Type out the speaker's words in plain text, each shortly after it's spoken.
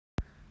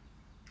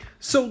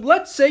So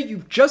let's say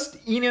you've just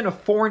eaten a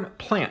foreign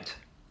plant.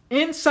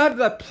 Inside of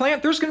that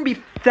plant, there's going to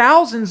be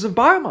thousands of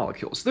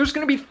biomolecules. There's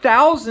going to be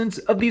thousands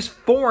of these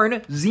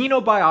foreign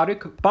xenobiotic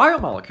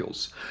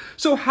biomolecules.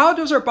 So how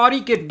does our body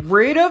get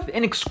rid of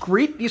and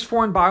excrete these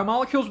foreign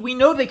biomolecules? We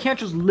know they can't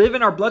just live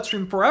in our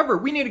bloodstream forever.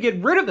 We need to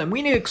get rid of them.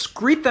 We need to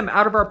excrete them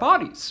out of our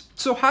bodies.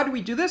 So how do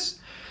we do this?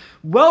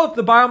 Well, if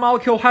the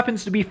biomolecule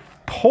happens to be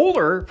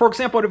polar, for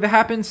example, if it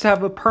happens to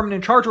have a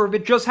permanent charge, or if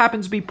it just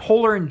happens to be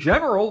polar in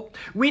general,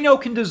 we know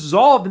can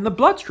dissolve in the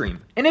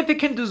bloodstream. And if it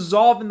can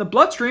dissolve in the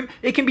bloodstream,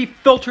 it can be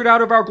filtered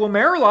out of our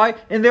glomeruli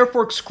and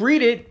therefore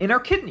excreted in our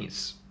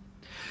kidneys.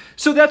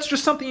 So that's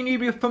just something you need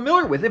to be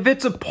familiar with. If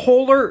it's a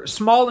polar,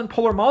 small and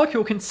polar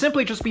molecule, it can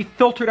simply just be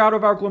filtered out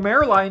of our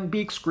glomeruli and be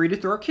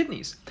excreted through our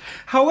kidneys.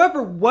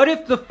 However, what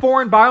if the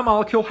foreign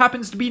biomolecule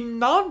happens to be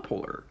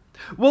nonpolar?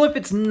 Well, if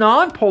it's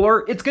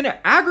nonpolar, it's going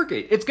to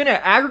aggregate. It's going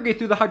to aggregate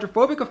through the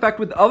hydrophobic effect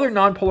with other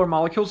nonpolar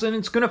molecules, and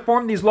it's going to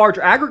form these large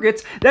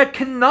aggregates that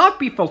cannot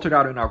be filtered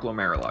out in our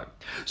glomeruli.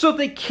 So if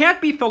they can't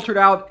be filtered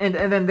out and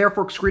then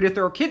therefore excreted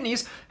through our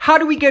kidneys, how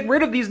do we get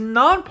rid of these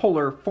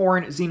nonpolar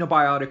foreign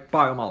xenobiotic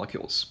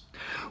biomolecules?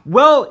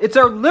 Well, it's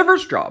our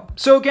liver's job.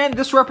 So again,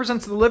 this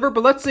represents the liver,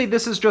 but let's say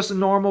this is just a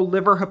normal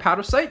liver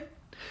hepatocyte.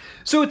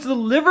 So it's the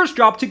liver's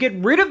job to get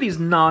rid of these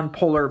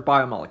nonpolar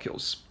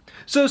biomolecules.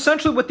 So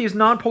essentially what these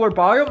nonpolar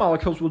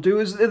biomolecules will do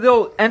is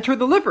they'll enter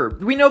the liver.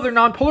 We know they're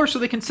nonpolar, so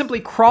they can simply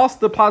cross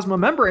the plasma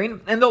membrane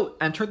and they'll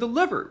enter the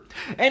liver.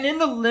 And in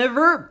the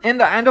liver, in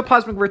the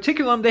endoplasmic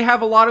reticulum, they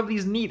have a lot of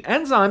these neat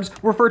enzymes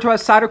referred to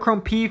as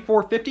cytochrome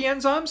P450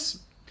 enzymes.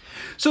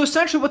 So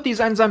essentially what these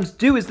enzymes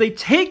do is they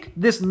take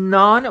this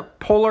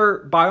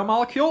nonpolar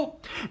biomolecule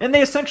and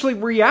they essentially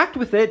react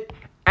with it,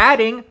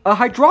 adding a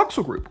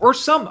hydroxyl group or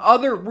some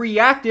other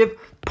reactive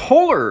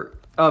polar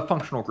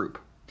functional group.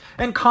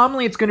 And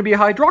commonly it's going to be a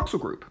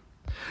hydroxyl group.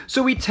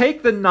 So we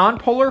take the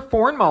nonpolar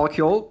foreign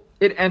molecule,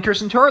 it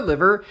enters into our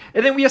liver,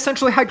 and then we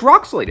essentially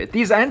hydroxylate it.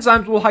 These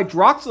enzymes will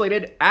hydroxylate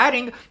it,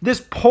 adding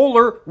this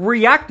polar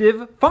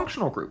reactive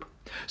functional group.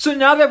 So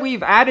now that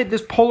we've added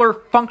this polar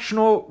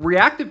functional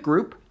reactive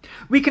group,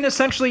 we can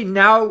essentially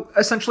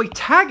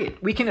tag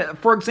it. We can,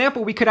 for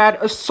example, we could add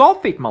a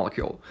sulfate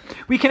molecule.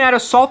 We can add a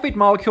sulfate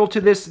molecule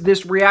to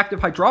this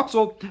reactive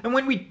hydroxyl, and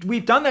when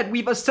we've done that,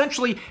 we've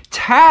essentially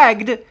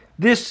tagged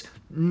this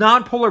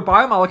nonpolar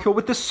biomolecule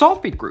with the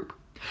sulfate group.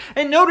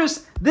 And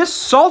notice this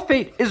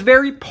sulfate is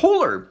very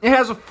polar. It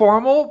has a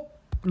formal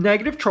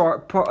negative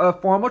charge,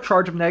 formal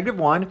charge of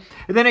 -1,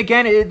 and then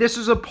again this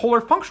is a polar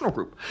functional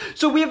group.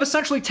 So we have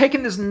essentially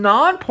taken this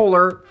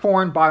nonpolar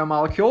foreign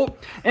biomolecule,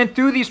 and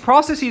through these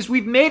processes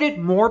we've made it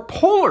more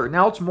polar.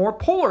 Now it's more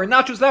polar, and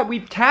not just that,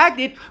 we've tagged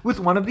it with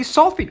one of these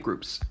sulfate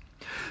groups.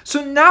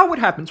 So now what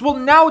happens? Well,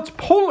 now it's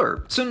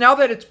polar. So now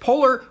that it's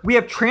polar, we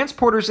have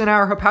transporters in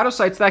our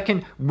hepatocytes that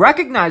can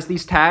recognize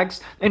these tags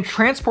and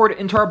transport it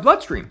into our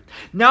bloodstream.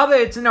 Now that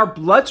it's in our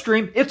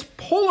bloodstream, it's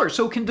polar,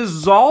 so it can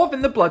dissolve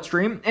in the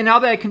bloodstream. And now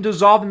that it can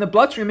dissolve in the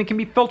bloodstream, it can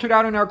be filtered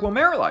out in our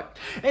glomeruli.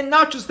 And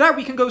not just that,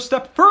 we can go a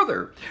step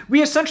further.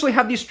 We essentially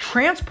have these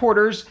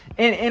transporters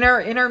in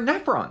our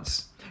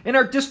nephrons. In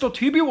our distal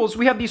tubules,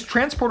 we have these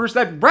transporters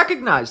that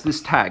recognize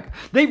this tag.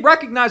 They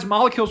recognize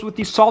molecules with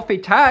these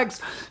sulfate tags.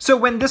 So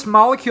when this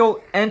molecule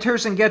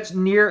enters and gets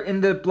near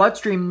in the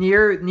bloodstream,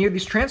 near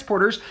these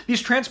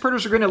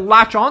transporters are going to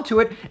latch onto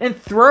it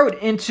and throw it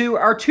into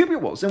our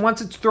tubules. And once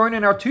it's thrown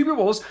in our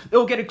tubules,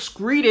 it'll get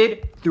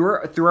excreted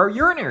through our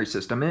urinary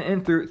system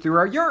and through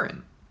our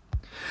urine.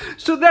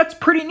 So that's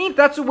pretty neat.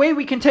 That's a way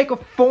we can take a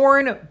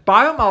foreign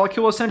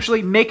biomolecule,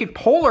 essentially make it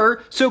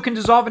polar so it can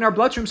dissolve in our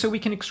bloodstream so we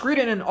can excrete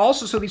it, and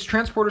also so these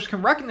transporters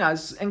can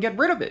recognize and get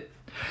rid of it.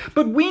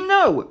 But we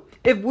know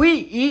if we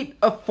eat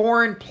a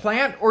foreign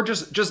plant or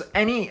just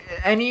any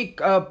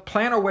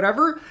plant or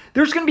whatever,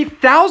 there's going to be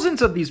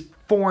thousands of these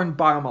foreign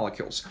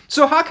biomolecules.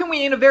 So how can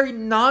we, in a very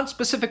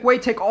non-specific way,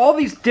 take all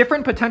these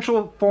different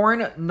potential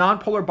foreign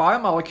nonpolar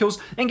biomolecules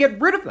and get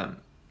rid of them?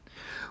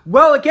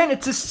 Well, again,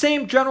 it's the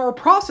same general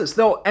process.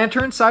 They'll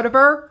enter inside of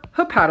our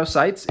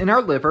hepatocytes in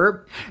our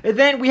liver, and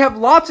then we have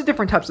lots of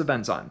different types of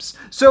enzymes.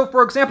 So,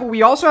 for example,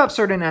 we also have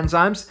certain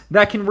enzymes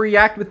that can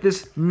react with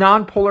this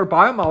nonpolar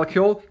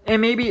biomolecule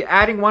and maybe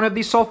adding one of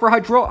these sulfur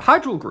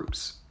hydryl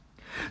groups.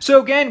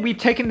 So again, we've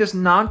taken this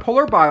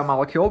nonpolar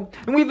biomolecule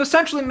and we've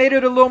essentially made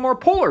it a little more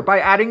polar by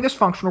adding this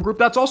functional group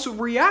that's also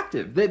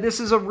reactive. This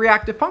is a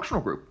reactive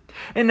functional group.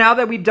 And now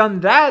that we've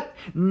done that,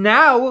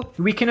 now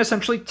we can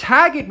essentially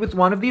tag it with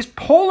one of these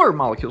polar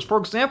molecules. For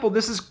example,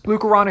 this is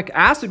glucuronic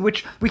acid,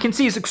 which we can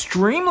see is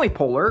extremely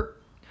polar.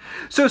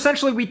 So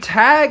essentially we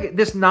tag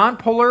this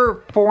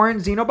nonpolar foreign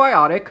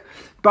xenobiotic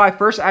by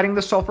first adding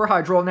the sulfur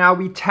hydryl. Now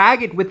we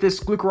tag it with this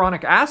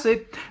glucuronic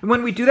acid, and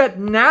when we do that,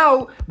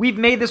 now we've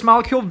made this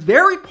molecule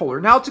very polar.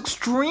 Now it's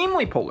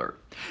extremely polar.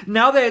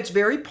 Now that it's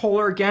very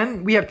polar,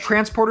 again, we have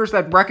transporters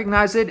that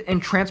recognize it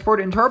and transport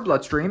it into our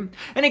bloodstream.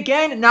 And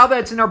again, now that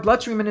it's in our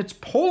bloodstream and it's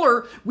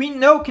polar, we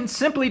know it can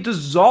simply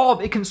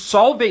dissolve, it can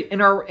solvate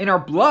in our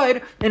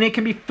blood, and it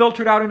can be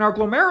filtered out in our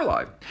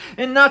glomeruli.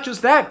 And not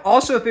just that,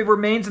 also if it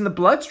remains in the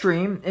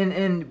bloodstream,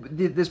 in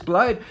this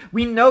blood,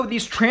 we know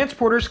these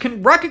transporters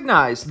can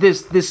recognize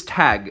this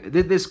tag,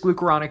 this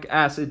glucuronic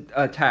acid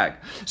tag.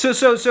 So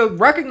it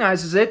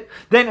recognizes it,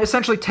 then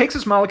essentially takes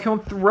this molecule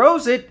and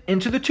throws it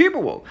into the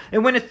tubule.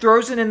 And when it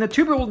throws it in the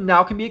tubule,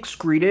 now can be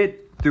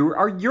excreted through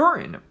our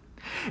urine.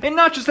 And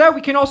not just that,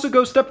 we can also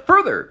go a step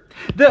further.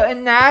 The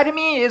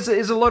anatomy is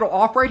a little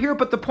off right here,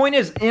 but the point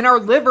is, in our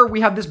liver,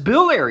 we have this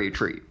biliary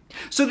tree.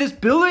 So this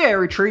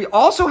biliary tree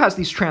also has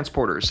these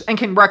transporters and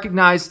can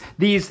recognize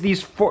these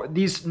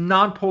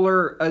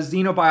nonpolar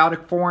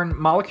xenobiotic foreign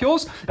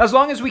molecules. As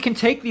long as we can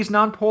take these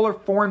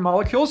nonpolar foreign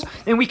molecules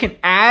and we can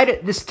add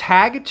this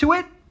tag to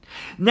it,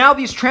 now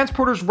these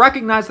transporters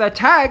recognize that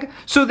tag,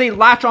 so they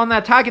latch on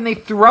that tag and they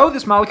throw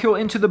this molecule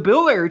into the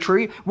biliary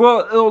tree.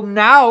 Well, it'll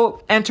now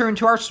enter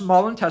into our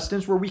small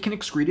intestines where we can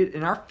excrete it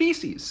in our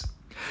feces.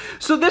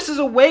 So this is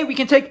a way we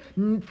can take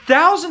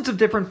thousands of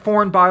different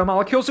foreign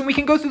biomolecules and we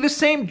can go through the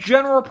same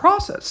general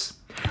process.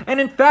 And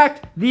in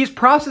fact, these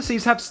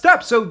processes have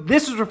steps. So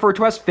this is referred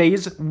to as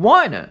phase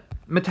 1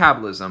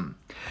 metabolism.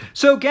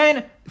 So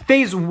again,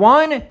 phase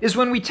 1 is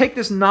when we take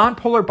this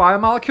nonpolar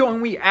biomolecule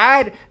and we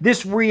add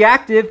this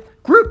reactive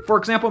group. For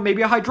example,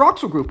 maybe a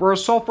hydroxyl group or a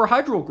sulfur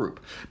hydryl group.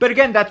 But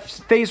again, that's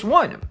phase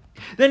 1.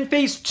 Then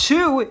phase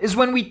 2 is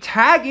when we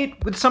tag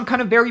it with some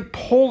kind of very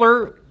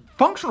polar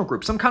functional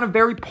group, some kind of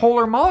very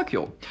polar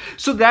molecule.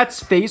 So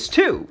that's phase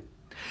 2.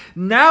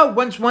 Now,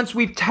 once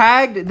we've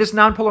tagged this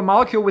nonpolar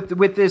molecule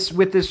with this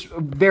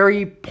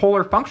very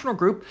polar functional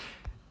group,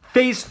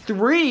 phase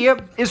 3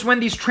 is when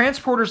these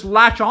transporters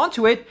latch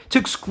onto it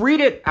to excrete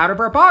it out of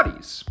our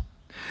bodies.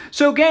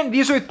 So again,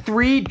 these are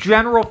 3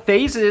 general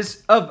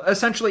phases of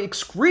essentially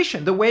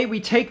excretion, the way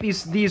we take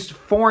these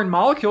foreign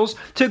molecules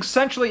to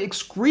essentially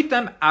excrete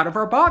them out of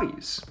our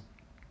bodies.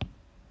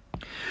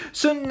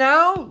 So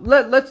now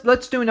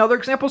let's do another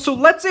example. So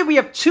let's say we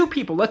have 2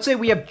 people. Let's say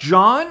we have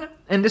John,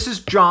 and this is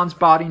John's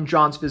body and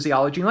John's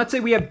physiology. And let's say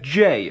we have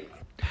Jay.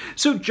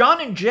 So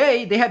John and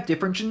Jay, they have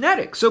different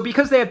genetics. So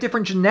because they have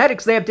different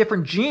genetics, they have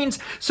different genes.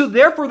 So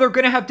therefore, they're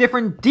going to have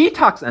different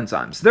detox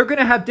enzymes. They're going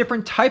to have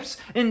different types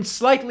and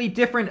slightly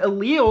different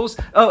alleles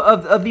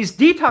of these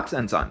detox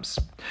enzymes.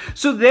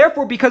 So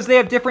therefore, because they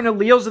have different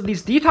alleles of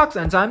these detox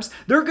enzymes,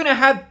 they're going to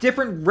have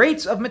different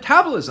rates of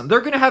metabolism. They're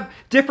going to have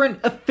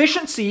different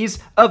efficiencies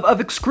of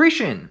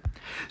excretion.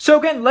 So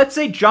again, let's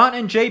say John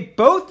and Jay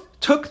both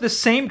took the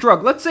same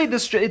drug. Let's say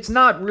it's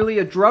not really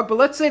a drug, but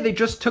let's say they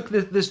just took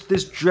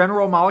this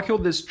general molecule,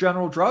 this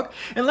general drug,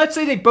 and let's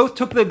say they both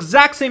took the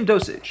exact same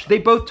dosage. They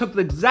both took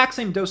the exact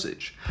same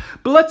dosage.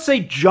 But let's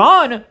say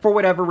John, for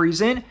whatever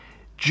reason,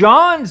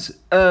 John's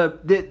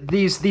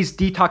these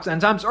detox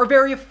enzymes are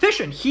very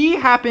efficient. He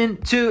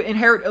happened to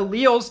inherit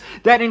alleles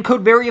that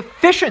encode very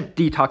efficient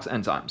detox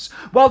enzymes,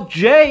 while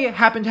Jay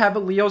happened to have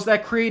alleles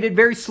that created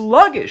very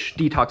sluggish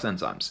detox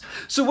enzymes.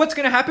 So what's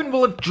going to happen?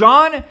 Well, if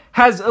John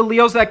has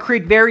alleles that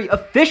create very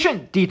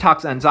efficient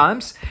detox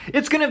enzymes,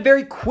 it's going to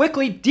very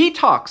quickly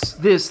detox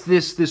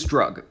this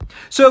drug.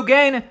 So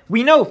again,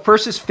 we know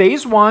first is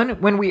phase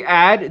 1 when we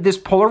add this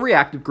polar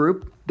reactive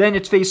group. Then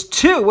it's phase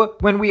 2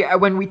 when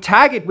we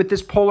tag it with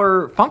this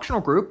polar functional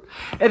group.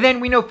 And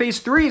then we know phase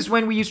 3 is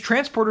when we use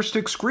transporters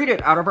to excrete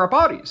it out of our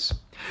bodies.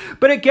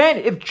 But again,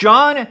 if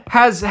John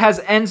has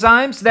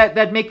enzymes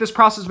that make this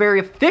process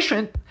very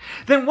efficient,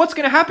 then what's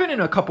going to happen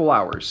in a couple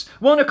hours?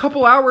 Well, in a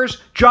couple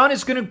hours, John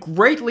is going to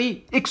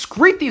greatly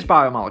excrete these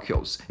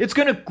biomolecules. It's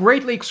going to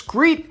greatly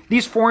excrete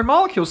these foreign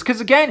molecules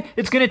because, again,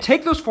 it's going to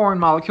take those foreign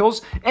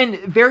molecules and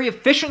very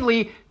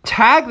efficiently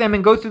tag them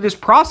and go through this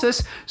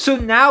process. So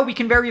now we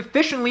can very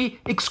efficiently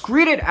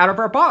excrete it out of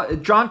our body.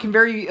 John can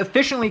very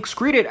efficiently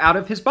excrete it out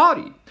of his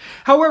body.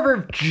 However,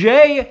 if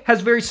Jay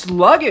has very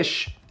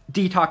sluggish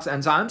detox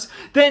enzymes,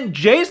 then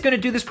Jay is going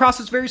to do this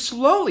process very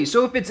slowly.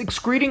 So if it's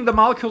excreting the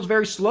molecules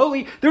very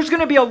slowly, there's going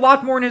to be a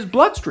lot more in his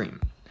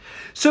bloodstream.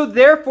 So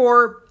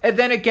therefore, and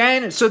then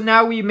again, so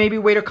now we maybe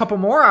wait a couple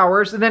more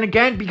hours, and then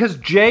again, because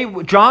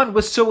John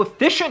was so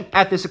efficient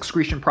at this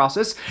excretion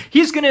process,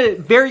 he's going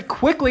to very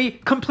quickly,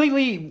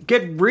 completely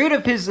get rid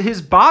of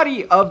his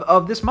body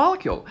of this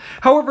molecule.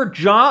 However,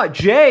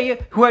 Jay,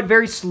 who had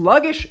very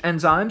sluggish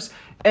enzymes,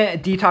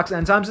 detox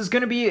enzymes,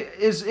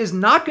 is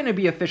not going to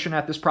be efficient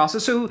at this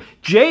process. So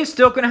Jay is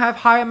still going to have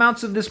high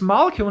amounts of this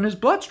molecule in his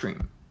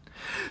bloodstream.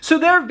 So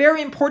there are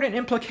very important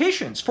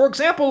implications. For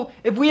example,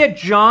 if we had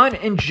John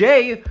and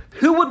Jay,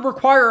 who would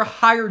require a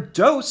higher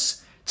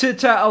dose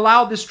to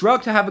allow this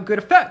drug to have a good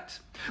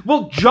effect?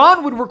 Well,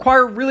 John would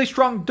require a really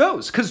strong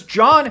dose because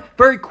John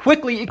very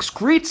quickly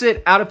excretes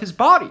it out of his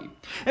body.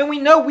 And we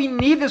know we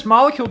need this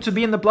molecule to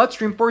be in the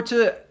bloodstream for it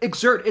to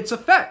exert its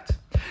effect.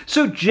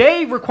 So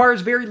J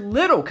requires very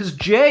little because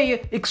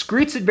J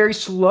excretes it very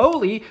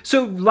slowly,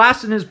 so it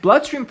lasts in his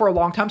bloodstream for a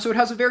long time, so it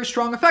has a very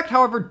strong effect.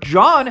 However,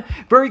 John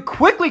very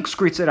quickly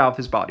excretes it out of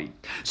his body.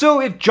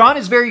 So if John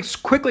is very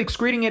quickly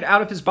excreting it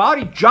out of his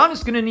body, John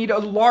is going to need a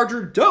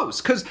larger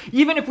dose, because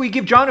even if we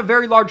give John a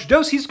very large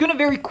dose, he's going to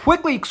very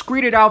quickly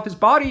excrete it out of his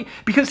body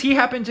because he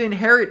happens to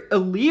inherit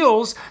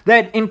alleles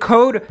that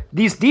encode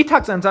these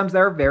detox enzymes that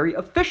are very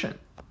efficient.